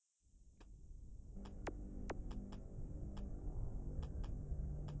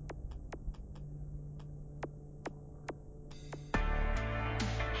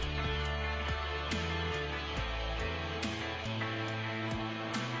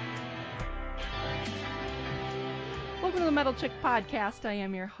Welcome to the Metal Chick Podcast. I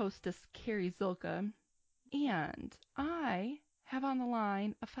am your hostess, Carrie Zilka, and I have on the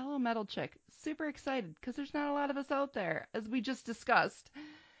line a fellow metal chick. Super excited because there's not a lot of us out there, as we just discussed.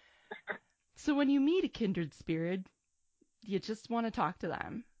 So when you meet a kindred spirit, you just want to talk to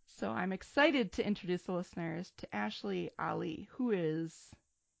them. So I'm excited to introduce the listeners to Ashleigh Ali, who is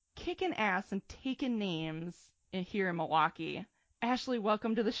kicking ass and taking names here in Milwaukee. Ashleigh,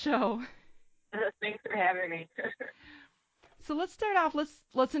 welcome to the show. Thanks for having me. So let's start off.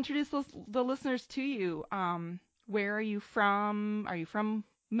 Let's introduce the listeners to you. Where are you from? Are you from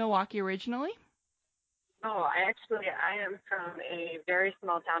Milwaukee originally? Oh, I am from a very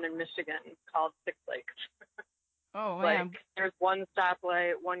small town in Michigan called Six Lakes. Oh, like, there's one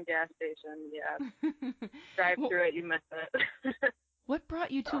stoplight, one gas station. Yeah, drive through it, you miss it. What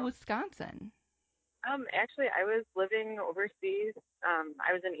brought you to Wisconsin? Actually, I was living overseas.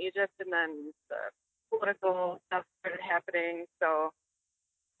 I was in Egypt, and then the political stuff started happening, so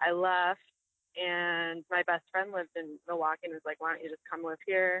I left. And my best friend lived in Milwaukee and was like, "Why don't you just come live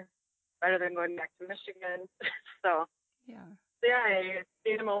here? Better than going back to Michigan." So I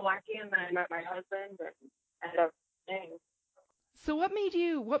stayed in Milwaukee, and then I met my husband and ended up staying. So what made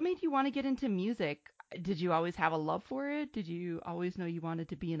you want to get into music? Did you always have a love for it? Did you always know you wanted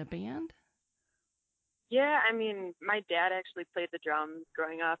to be in a band? Yeah, I mean, my dad actually played the drums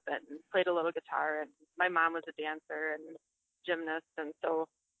growing up and played a little guitar, and my mom was a dancer and gymnast, and so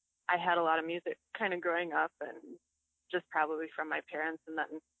I had a lot of music kind of growing up, and just probably from my parents. And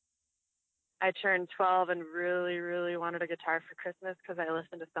then I turned 12 and really, really wanted a guitar for Christmas because I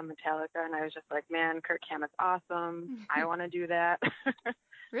listened to some Metallica, and I was just like, man, Kirk Hammett's awesome. I want to do that.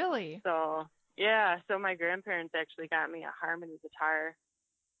 Really? So my grandparents actually got me a harmony guitar.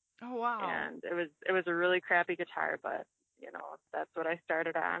 Oh, wow. And it was a really crappy guitar, but, that's what I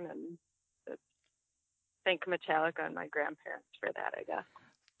started on, and thank Metallica and my grandparents for that, I guess.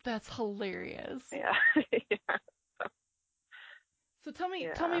 That's hilarious. Yeah. Yeah. So tell me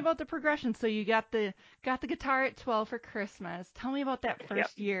about the progression. So you got the guitar at 12 for Christmas. Tell me about that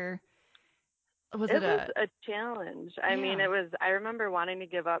first year. It was a challenge. I mean, I remember wanting to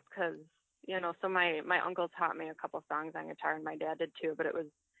give up because, so my uncle taught me a couple songs on guitar, and my dad did too, but it was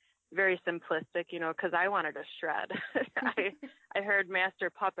very simplistic, because I wanted to shred. I heard Master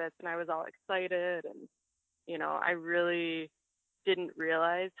Puppets and I was all excited, and, I really didn't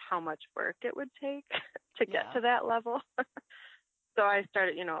realize how much work it would take to get to that level. So I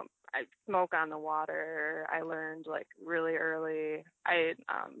started, I smoke on the water. I learned like really early.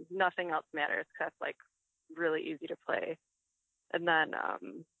 Nothing else matters because that's like really easy to play. And then,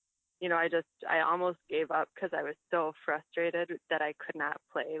 I almost gave up because I was so frustrated that I could not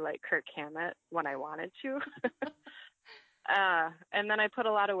play like Kirk Hammett when I wanted to. And then I put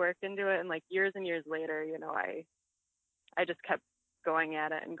a lot of work into it, and like years and years later, I just kept going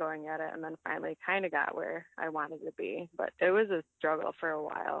at it, and then finally kind of got where I wanted to be. But it was a struggle for a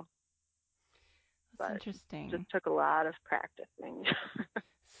while. That's interesting. Just took a lot of practicing.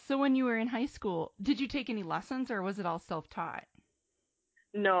 So when you were in high school, did you take any lessons, or was it all self-taught?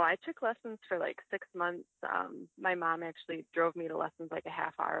 No, I took lessons for like 6 months. My mom actually drove me to lessons like a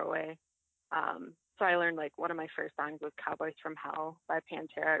half hour away. So I learned like one of my first songs was Cowboys from Hell by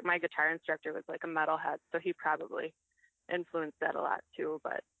Pantera. My guitar instructor was like a metalhead, so he probably influenced that a lot too.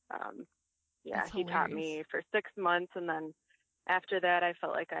 But he taught me for 6 months, and then after that I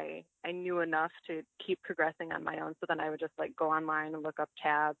felt like I knew enough to keep progressing on my own. So then I would just like go online and look up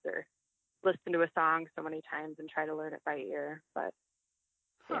tabs or listen to a song so many times and try to learn it by ear. But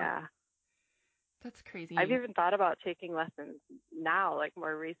yeah, that's crazy. I've even thought about taking lessons now, like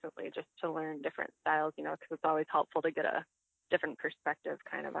more recently, just to learn different styles, because it's always helpful to get a different perspective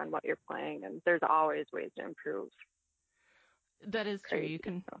kind of on what you're playing, and there's always ways to improve. That is true. You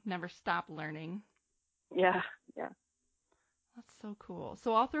can never stop learning. Yeah. That's so cool.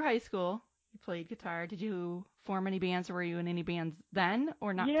 So all through high school, you played guitar. Did you form any bands, or were you in any bands then,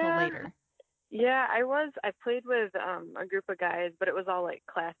 or not till later? Yeah, I was. I played with a group of guys, but it was all like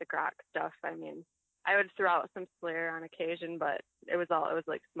classic rock stuff. I mean, I would throw out some Slayer on occasion, but it was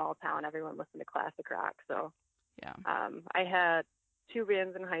like small town. Everyone listened to classic rock. So yeah. I had 2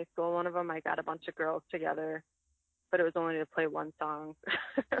 bands in high school. One of them I got a bunch of girls together, but it was only to play one song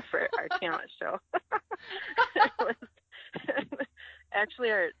for our talent show. Actually,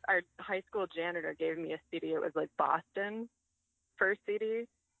 our high school janitor gave me a CD. It was like Boston first CD.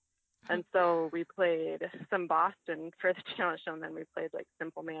 And so we played some Boston for the talent show, and then we played like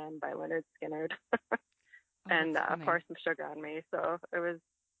Simple Man by Leonard Skinner and Pour Some Sugar on Me. So it was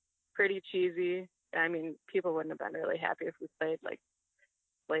pretty cheesy. I mean, people wouldn't have been really happy if we played like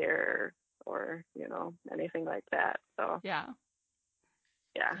Slayer or, anything like that. So Yeah.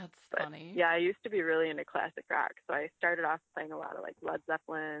 Yeah. That's funny. Yeah, I used to be really into classic rock. So I started off playing a lot of like Led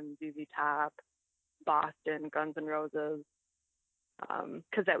Zeppelin, ZZ Top, Boston, Guns N' Roses,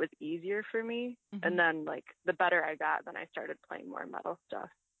 because that was easier for me. Mm-hmm. And then like the better I got, then I started playing more metal stuff.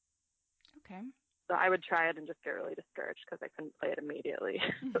 Okay. So I would try it and just get really discouraged because I couldn't play it immediately.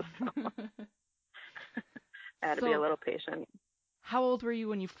 So I had to be a little patient. How old were you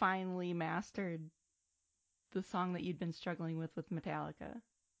when you finally mastered the song that you'd been struggling with Metallica?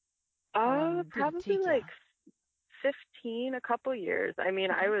 Probably like 15, a couple years. I mean,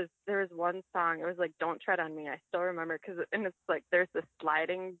 there was one song, it was like Don't Tread on Me. I still remember and it's like there's this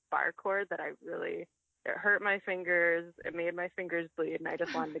sliding bar chord that it hurt my fingers. It made my fingers bleed and I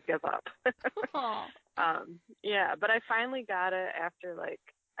just wanted to give up. Yeah, but I finally got it after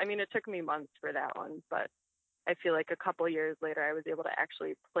it took me months for that one, but I feel like a couple years later I was able to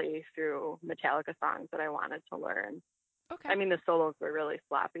actually play through Metallica songs that I wanted to learn. Okay. I mean, the solos were really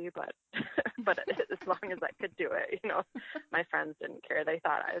sloppy, but as long as I could do it, my friends didn't care. They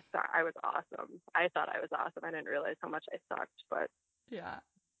thought I was awesome. I thought I was awesome. I didn't realize how much I sucked, but yeah,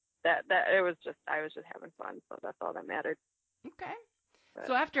 I was just having fun, so that's all that mattered. Okay. But,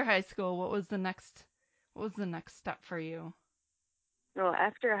 so after high school, what was the next step for you? Well,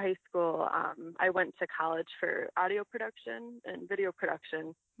 after high school, I went to college for audio production and video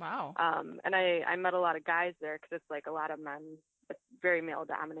production. Wow. And I met a lot of guys there because it's like a lot of men. It's very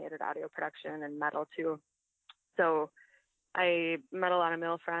male-dominated audio production and metal too. So I met a lot of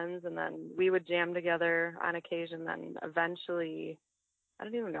male friends, and then we would jam together on occasion. Then eventually, I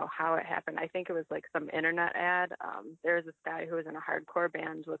don't even know how it happened. I think it was like some internet ad. There was this guy who was in a hardcore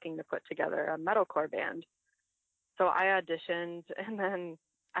band looking to put together a metalcore band. So I auditioned, and then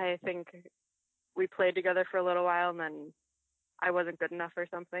I think we played together for a little while, and then I wasn't good enough or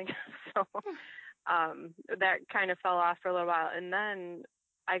something. So that kind of fell off for a little while. And then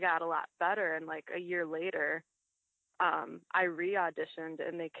I got a lot better. And like a year later, I re-auditioned,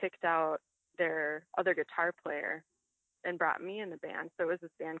 and they kicked out their other guitar player and brought me in the band. So it was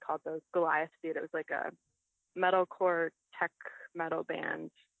this band called the Guitarist. It was like a metalcore tech metal band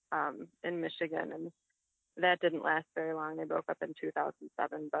in Michigan. And that didn't last very long. They broke up in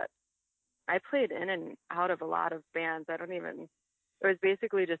 2007, but I played in and out of a lot of bands. It was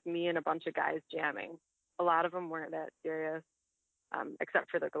basically just me and a bunch of guys jamming. A lot of them weren't that serious, except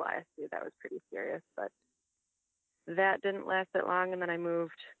for the Goliath dude. That was pretty serious, but that didn't last that long. And then I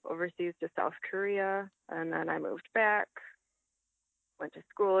moved overseas to South Korea, and then I moved back, went to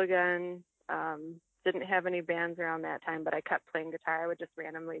school again. Didn't have any bands around that time, but I kept playing guitar. I would just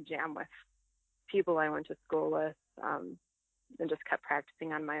randomly jam with people I went to school with, and just kept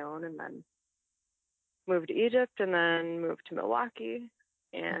practicing on my own, and then moved to Egypt, and then moved to Milwaukee,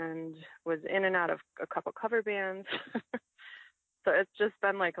 and was in and out of a couple cover bands. So it's just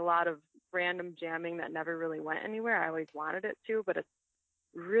been like a lot of random jamming that never really went anywhere. I always wanted it to, but it's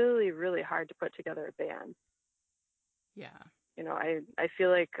really, really hard to put together a band. Yeah. I feel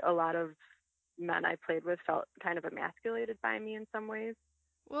like a lot of men I played with felt kind of emasculated by me in some ways.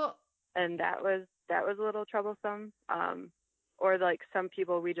 Well, and that was a little troublesome. Or like some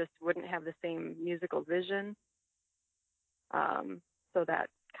people, we just wouldn't have the same musical vision. So that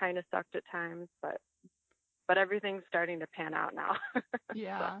kind of sucked at times, but everything's starting to pan out now.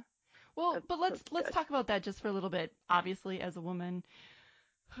 Yeah. So, well, but let's talk about that just for a little bit. Obviously, as a woman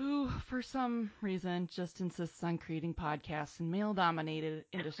who, for some reason, just insists on creating podcasts in male-dominated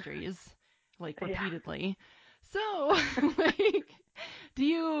industries, like repeatedly. Yeah. So, like, do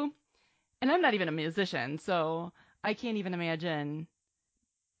you? And I'm not even a musician, so I can't even imagine.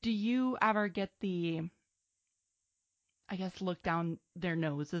 Do you ever get the, I guess, look down their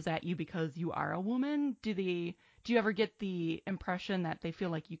noses at you because you are a woman? Do you ever get the impression that they feel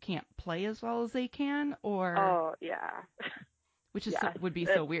like you can't play as well as they can, or? Oh yeah. Which is would be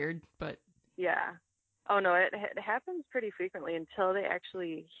so weird, but. Yeah. Oh no, it happens pretty frequently until they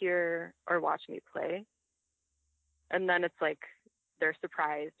actually hear or watch me play, and then it's like they're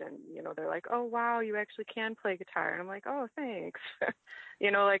surprised, and they're like, oh wow, you actually can play guitar, and I'm like, oh thanks.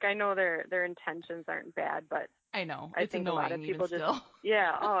 Like I know their intentions aren't bad, but I know I think a lot of people just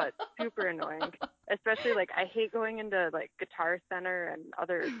it's super annoying. Especially like I hate going into like Guitar Center and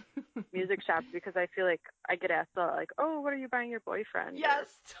other music shops because I feel like I get asked like, oh, what are you buying your boyfriend? Yes,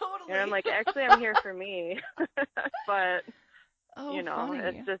 totally. And I'm like, actually I'm here for me. But funny.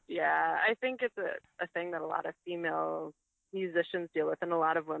 It's just I think it's a thing that a lot of female musicians deal with, and a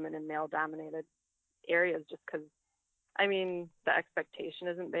lot of women in male dominated areas, just because the expectation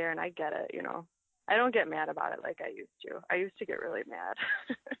isn't there, and I get it. I don't get mad about it like I used to. I used to get really mad,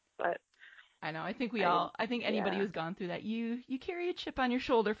 but I know. I think anybody who's gone through that, you carry a chip on your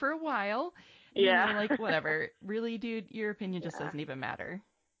shoulder for a while. And then you're like, whatever. Really, dude, your opinion just doesn't even matter.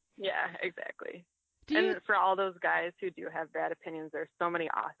 Yeah, exactly. For all those guys who do have bad opinions, there's so many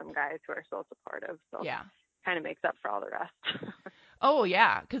awesome guys who are so supportive. So kind of makes up for all the rest. Oh,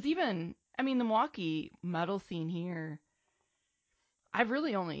 yeah. Because even, the Milwaukee metal scene here, I've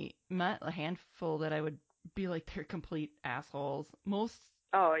really only met a handful that I would be like, they're complete assholes. Most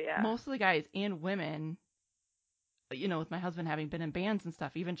of the guys and women, with my husband having been in bands and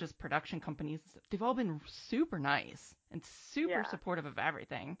stuff, even just production companies, they've all been super nice and super supportive of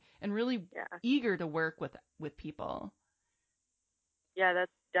everything and really eager to work with people. Yeah,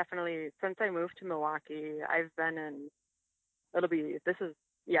 that's definitely, since I moved to Milwaukee, I've been in,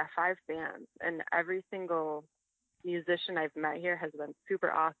 5 bands, and every single musician I've met here has been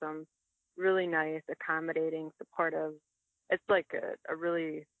super awesome, really nice, accommodating, supportive. It's like a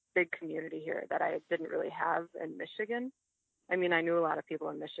really big community here that I didn't really have in Michigan. I mean, I knew a lot of people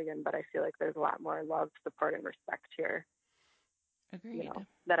in Michigan, but I feel like there's a lot more love, support, and respect here. Agreed.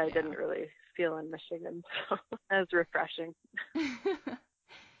 That I didn't really feel in Michigan. So that was refreshing.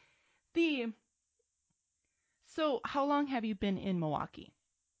 So how long have you been in Milwaukee?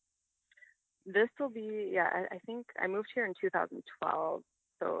 This will be, I think I moved here in 2012.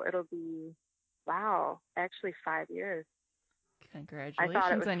 So it'll be, actually 5 years.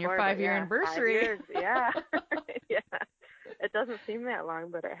 Congratulations on your 5-year anniversary. 5 years, yeah. It doesn't seem that long,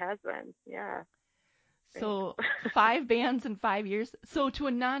 but it has been, yeah. So 5 bands in 5 years. So to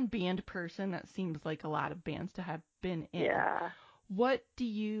a non-band person, that seems like a lot of bands to have been in. Yeah. What do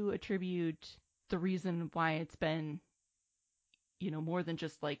you attribute the reason why it's been, more than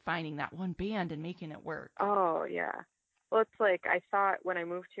just like finding that one band and making it work? Oh, yeah. Well, it's like I thought when I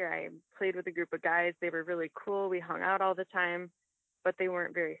moved here, I played with a group of guys. They were really cool. We hung out all the time, but they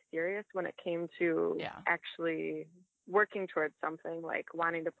weren't very serious when it came to actually working towards something, like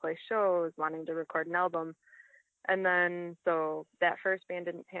wanting to play shows, wanting to record an album. And then, so that first band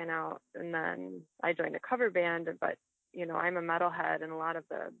didn't pan out. And then I joined a cover band, but, I'm a metalhead, and a lot of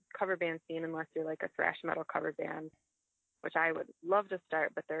the cover band scene, unless you're like a thrash metal cover band, which I would love to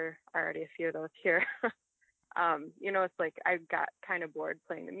start, but there are already a few of those here. It's like I got kind of bored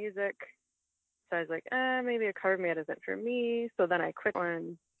playing the music. So I was like, maybe a cover band isn't for me. So then I quit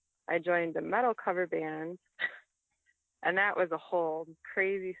one. I joined a metal cover band. And that was a whole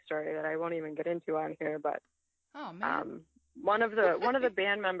crazy story that I won't even get into on here. But one of the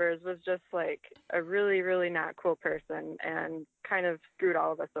band members was just like a really, really not cool person and kind of screwed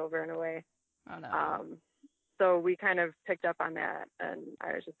all of us over in a way. Oh, no. So we kind of picked up on that, and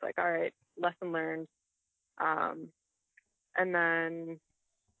I was just like, all right, lesson learned. And then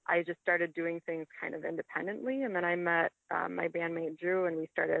I just started doing things kind of independently. And then I met my bandmate Drew, and we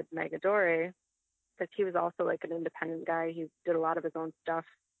started Magadore, because he was also like an independent guy. He did a lot of his own stuff.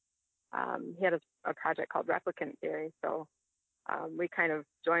 He had a project called Replicant Theory. So we kind of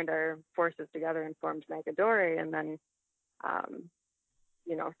joined our forces together and formed Magadore. And then,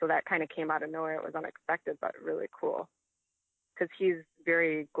 so that kind of came out of nowhere. It was unexpected, but really cool. Because he's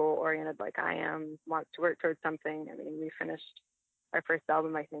very goal-oriented like I am, wants to work towards something. I mean, we finished our first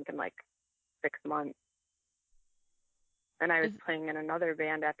album, I think, in like 6 months. And I was playing in another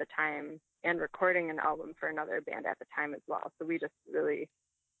band at the time and recording an album for another band at the time as well. So we just really,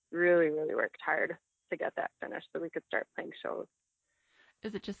 really, really worked hard to get that finished so we could start playing shows.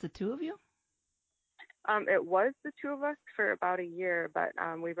 Is it just the two of you? It was the two of us for about a year, but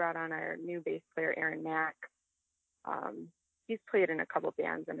we brought on our new bass player, Aaron Mack. He's played in a couple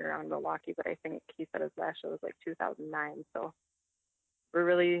bands in and around Milwaukee, but I think he said his last show was like 2009. So we're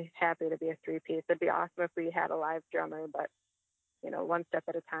really happy to be a 3-piece. It'd be awesome if we had a live drummer, but, one step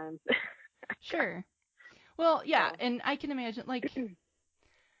at a time. Sure. Well, yeah, and I can imagine, like,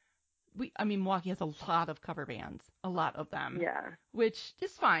 Milwaukee has a lot of cover bands, a lot of them. Yeah. Which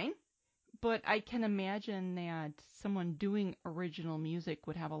is fine, but I can imagine that someone doing original music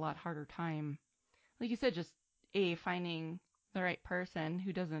would have a lot harder time. Like you said, just, finding the right person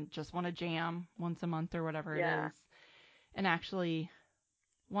who doesn't just want to jam once a month or whatever it is, and actually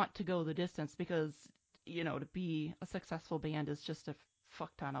want to go the distance, because, to be a successful band is just a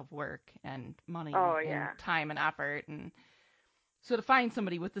fuck ton of work and money and time and effort. And so to find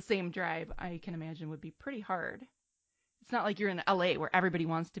somebody with the same drive, I can imagine would be pretty hard. It's not like you're in LA where everybody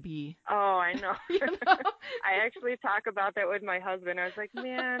wants to be. Oh, I know. I actually talk about that with my husband. I was like,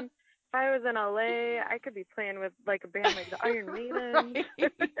 man, if I was in LA, I could be playing with like a band like the Iron Maiden.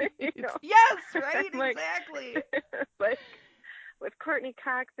 Yes, right, exactly. Like, with Courtney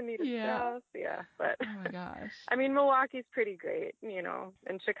Cox and Nita Strauss. Yeah, but oh my gosh. I mean, Milwaukee's pretty great,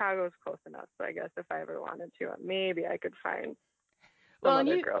 and Chicago's close enough. So I guess if I ever wanted to, maybe I could find some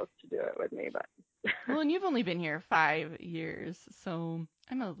other girls to do it with me. But well, and you've only been here 5 years, so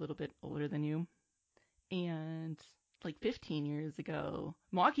I'm a little bit older than you. And like 15 years ago,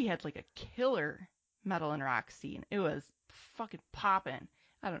 Milwaukee had like a killer metal and rock scene. It was fucking popping.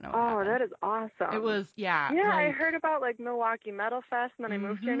 I don't know what happened. That is awesome. It was, yeah. Yeah, I heard about like Milwaukee Metal Fest, and then I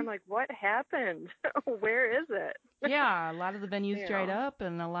moved here, and I'm like, what happened? Where is it? Yeah, a lot of the venues dried up,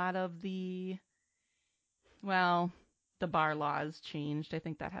 and a lot of the bar laws changed. I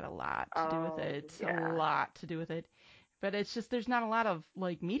think that had a lot to do with it. Yeah. A lot to do with it. But it's just there's not a lot of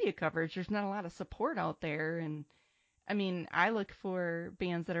like media coverage. There's not a lot of support out there, and I mean, I look for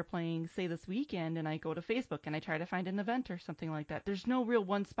bands that are playing, say, this weekend, and I go to Facebook and I try to find an event or something like that. There's no real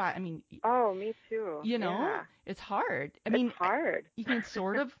one spot. I mean, me too. It's hard. It's hard. You can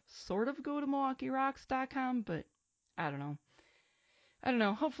sort of go to MilwaukeeRocks.com, but I don't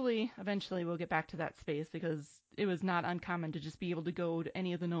know. Hopefully, eventually, we'll get back to that space because it was not uncommon to just be able to go to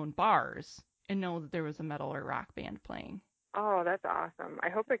any of the known bars and know that there was a metal or rock band playing. Oh, that's awesome. I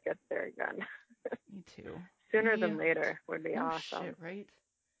hope it gets there again. Me too. Sooner than later would be awesome. Shit, right?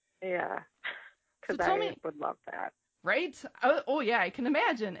 Yeah. Because I would love that. Right? Oh, yeah, I can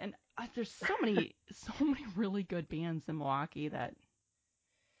imagine. And there's so many really good bands in Milwaukee that,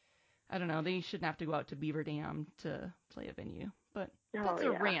 I don't know, they shouldn't have to go out to Beaver Dam to play a venue. But that's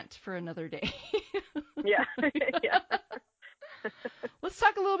a rant for another day. Yeah. Yeah. Let's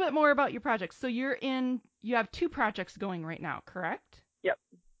talk a little bit more about your projects. So you have 2 projects going right now, correct? Yep.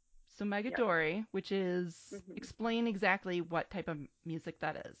 So Magadore, which is, explain exactly what type of music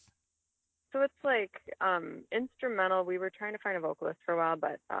that is. So it's like instrumental. We were trying to find a vocalist for a while,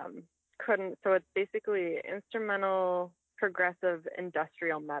 but couldn't. So it's basically instrumental, progressive,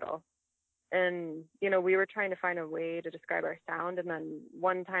 industrial metal. And, we were trying to find a way to describe our sound. And then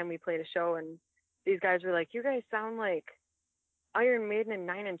one time we played a show and these guys were like, you guys sound like Iron Maiden and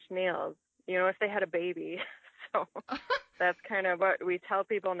Nine Inch Nails, if they had a baby. So that's kind of what we tell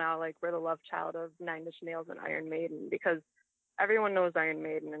people now, like we're the love child of Nine Inch Nails and Iron Maiden, because everyone knows Iron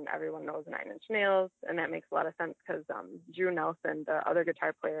Maiden and everyone knows Nine Inch Nails, and that makes a lot of sense because Drew Nelson, the other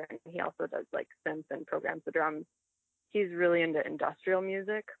guitar player, and he also does like synths and programs the drums. He's really into industrial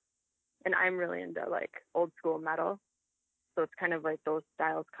music, and I'm really into like old school metal. So it's kind of like those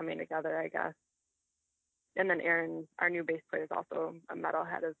styles coming together, I guess. And then Aaron, our new bass player, is also a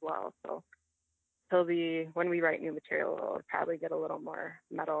metalhead as well. So when we write new material, it'll probably get a little more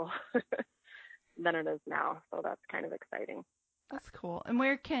metal than it is now. So that's kind of exciting. That's cool. And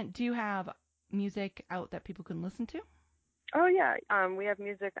do you have music out that people can listen to? Oh, yeah. We have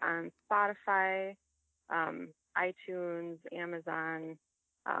music on Spotify, iTunes, Amazon.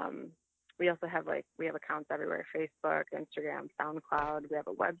 We also have we have accounts everywhere: Facebook, Instagram, SoundCloud. We have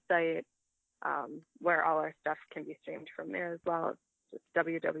a website where all our stuff can be streamed from there as well. It's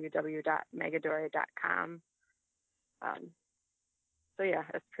www.magadore.com. So yeah,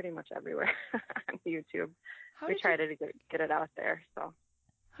 it's pretty much everywhere on YouTube. We try to get it out there. So.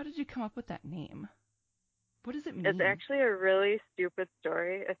 How did you come up with that name? What does it mean? It's actually a really stupid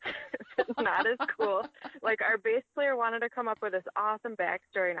story. It's not as cool. Like, our bass player wanted to come up with this awesome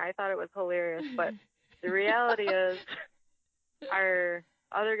backstory, and I thought it was hilarious. But the reality is, our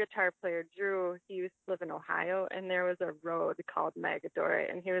other guitar player, Drew, he used to live in Ohio, and there was a road called Magadore,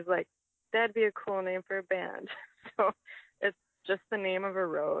 and he was like, that'd be a cool name for a band. So it's just the name of a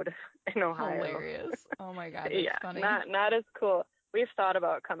road in Ohio. Hilarious. Oh my God, that's funny. Not as cool. We've thought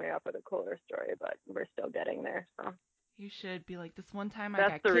about coming up with a cooler story, but we're still getting there. So you should be like, this one time I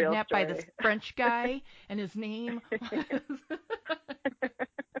got kidnapped by this French guy, and his name was...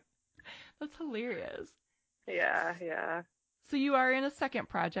 That's hilarious. Yeah. So you are in a second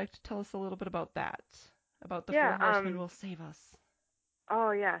project. Tell us a little bit about that. About the Four Horsemen Will Save Us.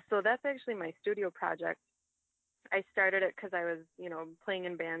 Oh, yeah. So that's actually my studio project. I started it because I was, playing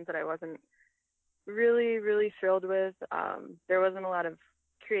in bands that I wasn't really, really thrilled with. There wasn't a lot of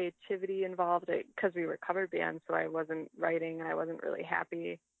creativity involved because we were cover bands, so I wasn't writing and I wasn't really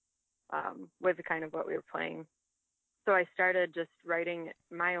happy with kind of what we were playing. So I started just writing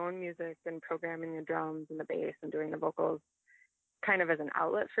my own music and programming the drums and the bass and doing the vocals kind of as an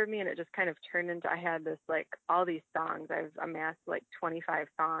outlet for me. And it just kind of turned into, I had this, all these songs. I've amassed 25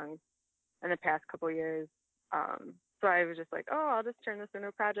 songs in the past couple of years. So I was just like, I'll just turn this into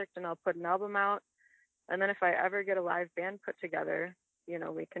a project and I'll put an album out. And then if I ever get a live band put together,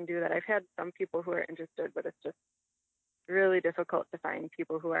 we can do that. I've had some people who are interested, but it's just really difficult to find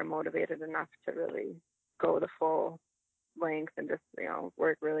people who are motivated enough to really go the full length and just,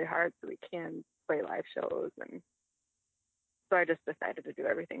 work really hard so we can play live shows. And so I just decided to do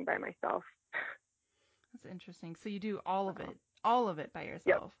everything by myself. That's interesting. So you do all of it by yourself?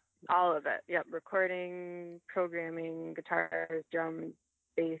 Yep, all of it. Yep, recording, programming, guitars, drums,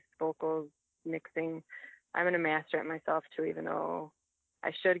 bass, vocals, mixing. I'm going to master it myself too, even though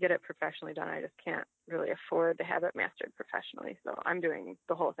I should get it professionally done. I just can't really afford to have it mastered professionally. So I'm doing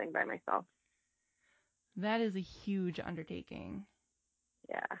the whole thing by myself. That is a huge undertaking.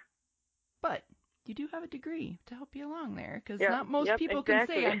 Yeah. But you do have a degree to help you along there, because yep, not most people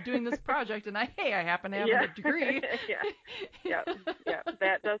exactly. can say, I'm doing this project, and I happen to have a degree. Yeah.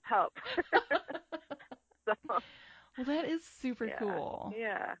 That does help. So, well, that is super cool.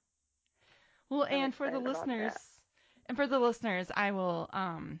 Yeah. Well, and for the listeners, I will,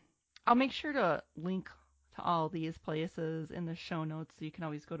 I'll make sure to link to all these places in the show notes, so you can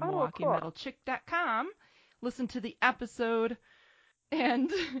always go to MilwaukeeMetalChick.com, listen to the episode,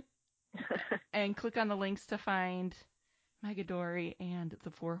 and and click on the links to find Magadore and the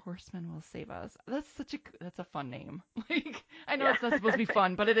Four Horsemen Will Save Us. That's a fun name. Like, I know it's not supposed to be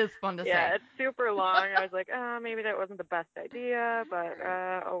fun, but it is fun to say. Yeah, it's super long. I was like, maybe that wasn't the best idea, but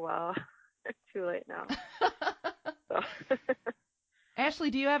oh well. It's too late now. So.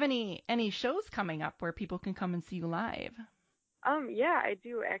 Ashleigh, do you have any shows coming up where people can come and see you live? Yeah, I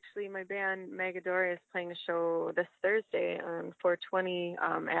do actually. My band Magadore is playing a show this Thursday on 4/20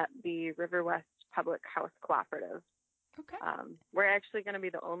 at the River West Public House Cooperative. Okay. We're actually going to be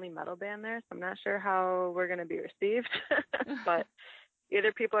the only metal band there, so I'm not sure how we're going to be received. But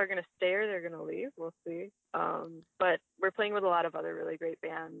either people are going to stay or they're going to leave. We'll see. But we're playing with a lot of other really great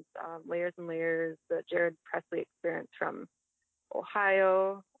bands. Layers and Layers, the Jared Presley Experience from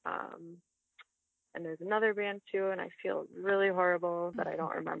Ohio. And there's another band too, and I feel really horrible that I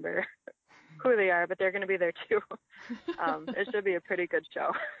don't remember who they are, but they're going to be there too. It should be a pretty good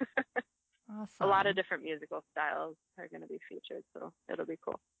show. Awesome. A lot of different musical styles are going to be featured, so it'll be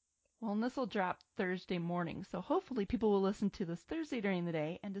cool. Well, and this will drop Thursday morning, so hopefully people will listen to this Thursday during the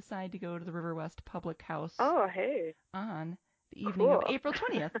day and decide to go to the River West Public House. Oh, hey. On the evening of April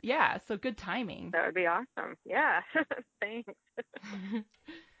 20th. Yeah, so good timing. That would be awesome. Yeah, thanks.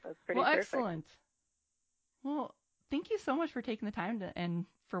 That's pretty perfect. Excellent. Well, thank you so much for taking the time and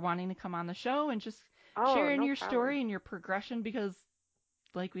for wanting to come on the show and just sharing your story and your progression, because,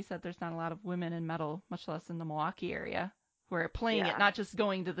 like we said, there's not a lot of women in metal, much less in the Milwaukee area, who are playing it, not just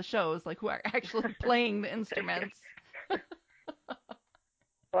going to the shows, like who are actually playing the instruments. Well,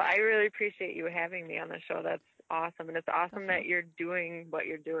 I really appreciate you having me on the show. That's awesome. And it's awesome that you're doing what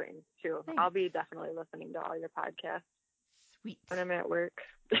you're doing, too. Thanks. I'll be definitely listening to all your podcasts. Sweet. When I'm at work.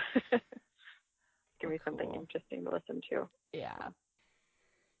 Give me something interesting to listen to. Yeah.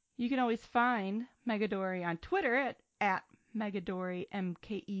 You can always find Magadore on Twitter at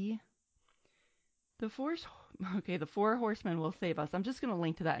MagadoreMKE. The Four Horsemen Will Save Us. I'm just going to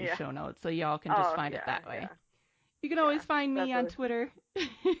link to that in the show notes so y'all can just find it that way. Yeah. You can always find me on Twitter.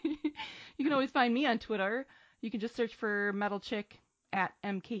 You can always find me on Twitter. You can just search for Metal Chick at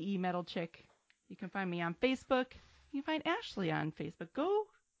MKE Metal Chick. You can find me on Facebook. You can find Ashleigh on Facebook. Go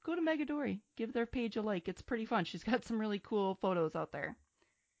to Magadore. Give their page a like. It's pretty fun. She's got some really cool photos out there.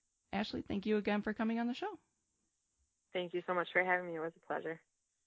 Ashleigh, thank you again for coming on the show. Thank you so much for having me. It was a pleasure.